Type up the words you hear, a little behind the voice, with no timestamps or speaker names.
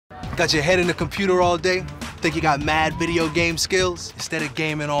Got your head in the computer all day? Think you got mad video game skills? Instead of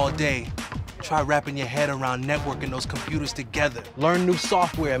gaming all day, try wrapping your head around networking those computers together. Learn new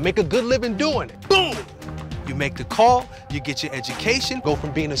software, make a good living doing it. Boom! You make the call, you get your education, go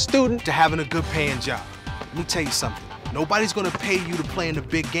from being a student to having a good paying job. Let me tell you something. Nobody's gonna pay you to play in the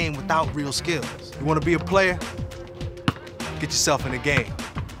big game without real skills. You wanna be a player? Get yourself in the game.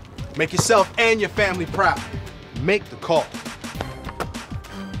 Make yourself and your family proud. Make the call.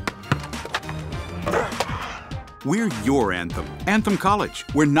 We're your Anthem. Anthem College.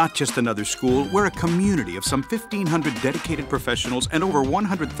 We're not just another school, we're a community of some 1,500 dedicated professionals and over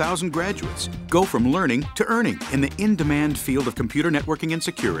 100,000 graduates. Go from learning to earning in the in-demand field of computer networking and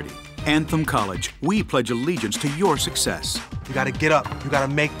security. Anthem College. We pledge allegiance to your success. You gotta get up. You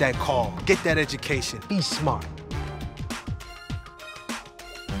gotta make that call. Get that education. Be smart.